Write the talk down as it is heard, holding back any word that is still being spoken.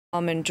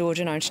Armin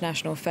Georgian, our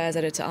international affairs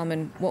editor.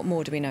 Armin, what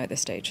more do we know at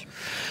this stage?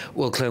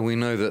 Well, Claire, we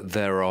know that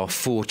there are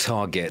 4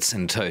 targets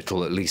in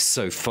total, at least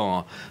so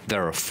far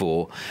there are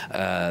 4.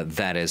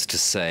 That is to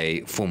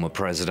say, former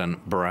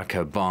President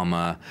Barack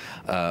Obama,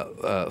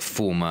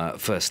 former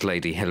First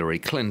Lady Hillary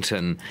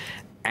Clinton,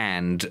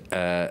 and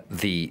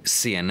the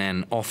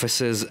CNN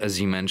offices, as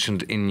you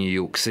mentioned, in New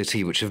York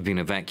City, which have been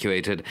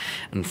evacuated.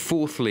 And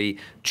fourthly,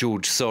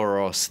 George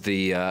Soros,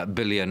 the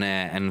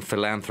billionaire and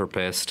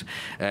philanthropist,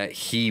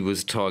 he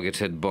was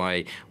targeted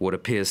by what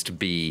appears to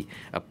be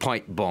a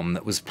pipe bomb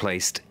that was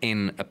placed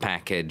in a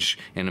package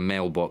in a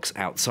mailbox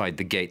outside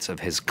the gates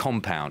of his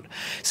compound.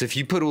 So if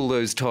you put all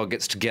those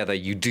targets together,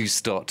 you do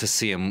start to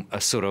see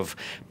a sort of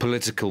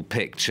political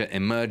picture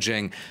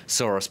emerging.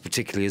 Soros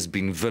particularly has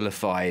been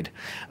vilified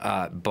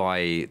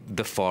by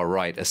the far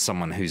right as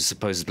someone who's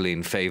supposedly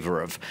in favor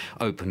of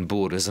open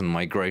borders and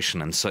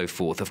migration and so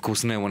forth. Of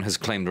course, no one has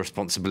claimed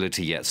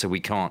responsibility yet, so we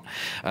can't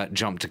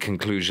jump to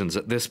conclusions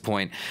at this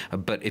point.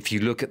 But if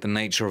you look at the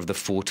nature of the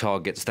 4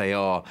 targets, they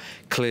are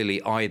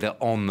clearly either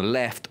on the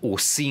left or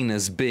seen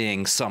as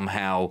being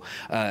somehow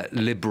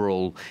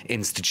liberal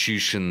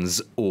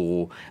institutions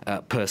or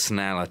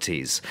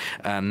personalities.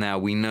 Now,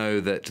 we know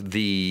that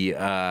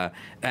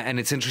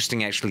and it's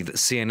interesting actually that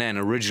CNN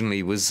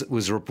originally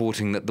was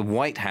reporting that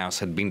the White House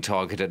had been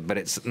targeted, but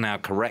it's now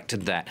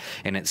corrected that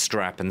in its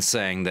strap and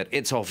saying that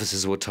its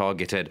offices were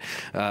targeted,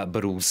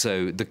 but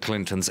also the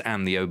Clintons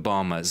and the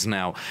Obamas.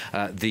 Now,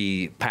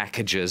 the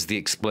packages, the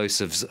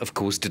explosives, of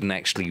course, didn't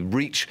actually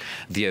reach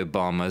the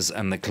Obamas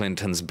and the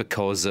Clintons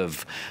because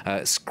of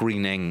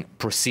screening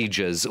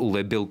procedures,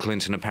 although Bill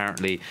Clinton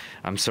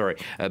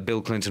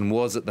Bill Clinton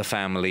was at the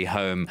family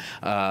home,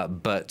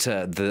 but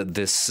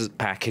this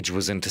package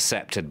was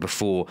intercepted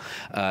before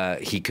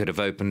he could have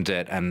opened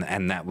it,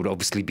 and that would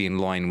obviously be in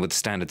line with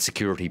standard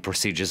security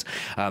procedures.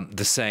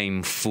 The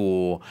same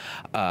for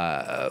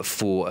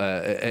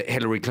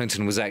Hillary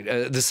Clinton was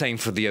the same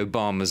for the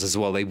Obamas as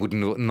well. They would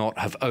not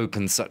have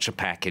opened such a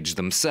package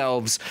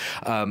themselves.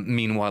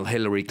 Meanwhile,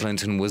 Hillary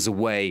Clinton was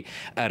away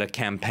at a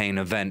campaign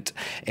event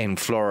in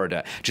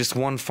Florida. Just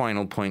one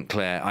final point,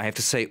 Claire. I have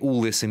to say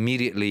all this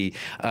immediately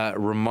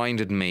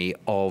reminded me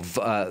of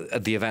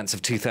the events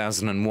of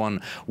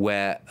 2001,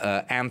 where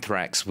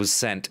Anthrax was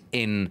sent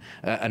in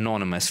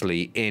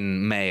anonymously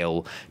in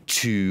mail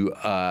to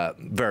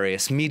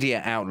various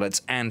media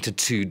outlets and to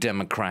 2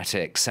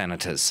 Democratic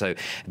senators. So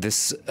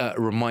this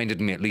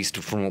reminded me, at least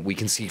from what we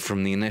can see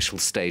from the initial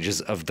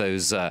stages of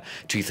those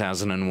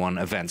 2001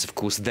 events. Of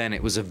course, then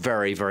it was a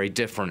very, very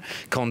different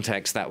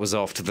context. That was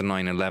after the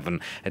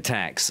 9/11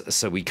 attacks,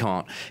 so we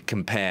can't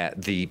compare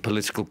the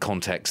political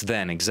context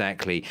then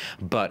exactly,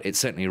 but it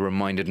certainly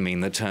reminded me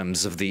in the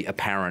terms of the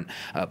apparent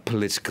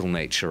political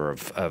nature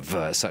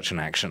of such an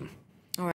action.